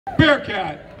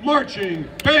Bearcat Marching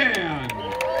Band.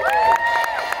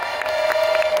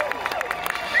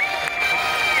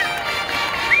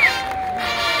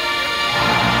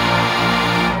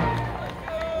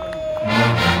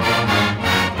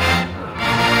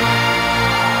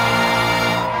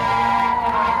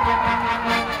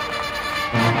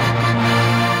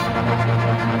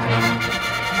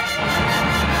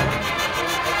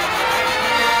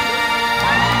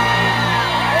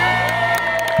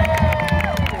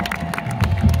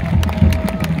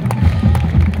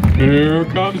 Here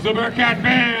comes the Bearcat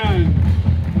Band!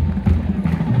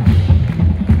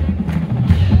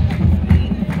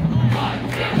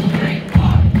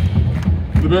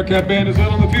 The Bearcat Band is led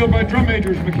on the field by drum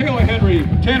majors Michaela Henry,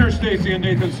 Tanner Stacy, and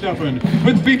Nathan Steffen,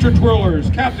 with feature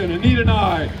twirlers Captain Anita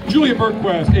Nye, Julia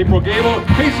Bergquist, April Gable,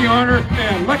 Casey Arner,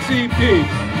 and Lexi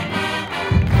Peete.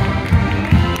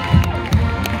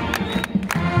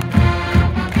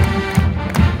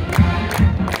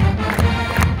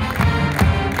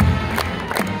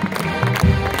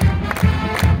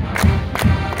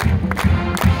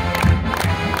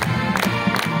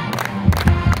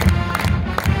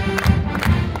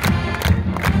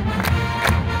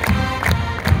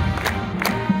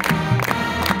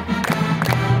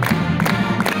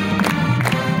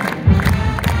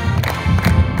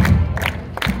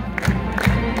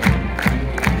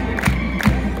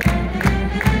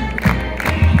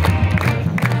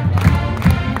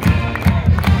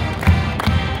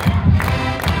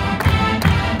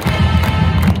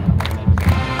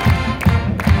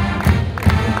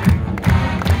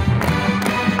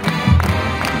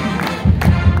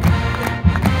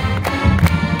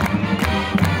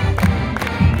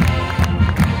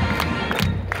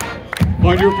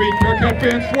 On your feet, Bearcat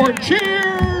fans, for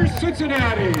Cheers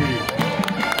Cincinnati!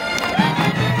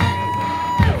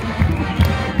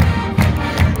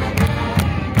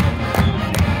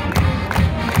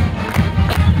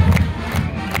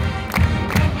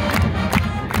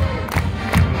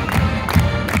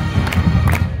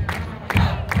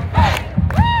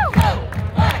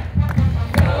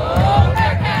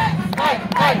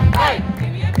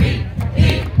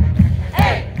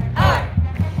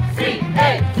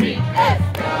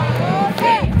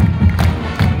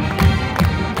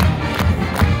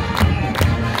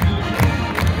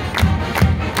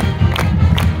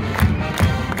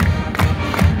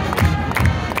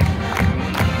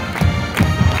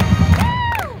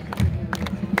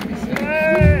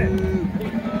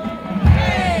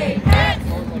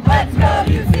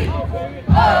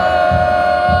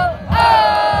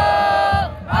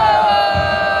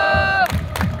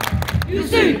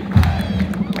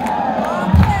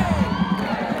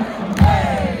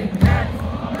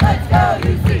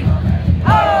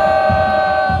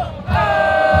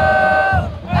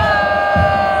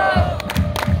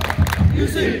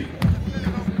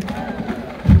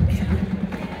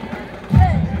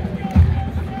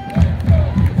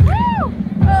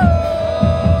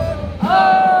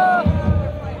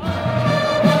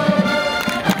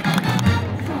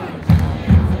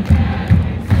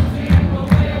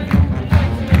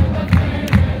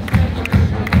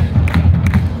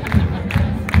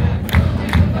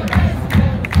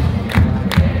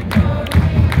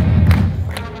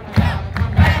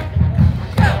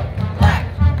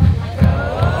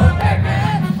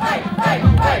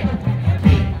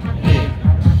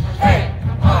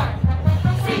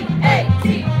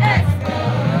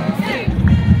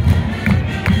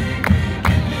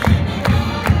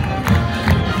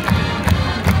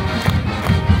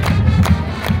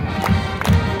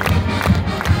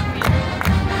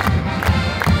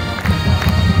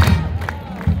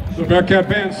 The Bearcat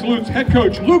Band salutes head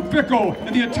coach Luke Fickle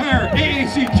and the entire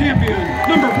AAC champion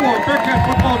 #4 Bearcat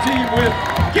football team with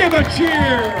 "Give a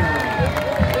Cheer!"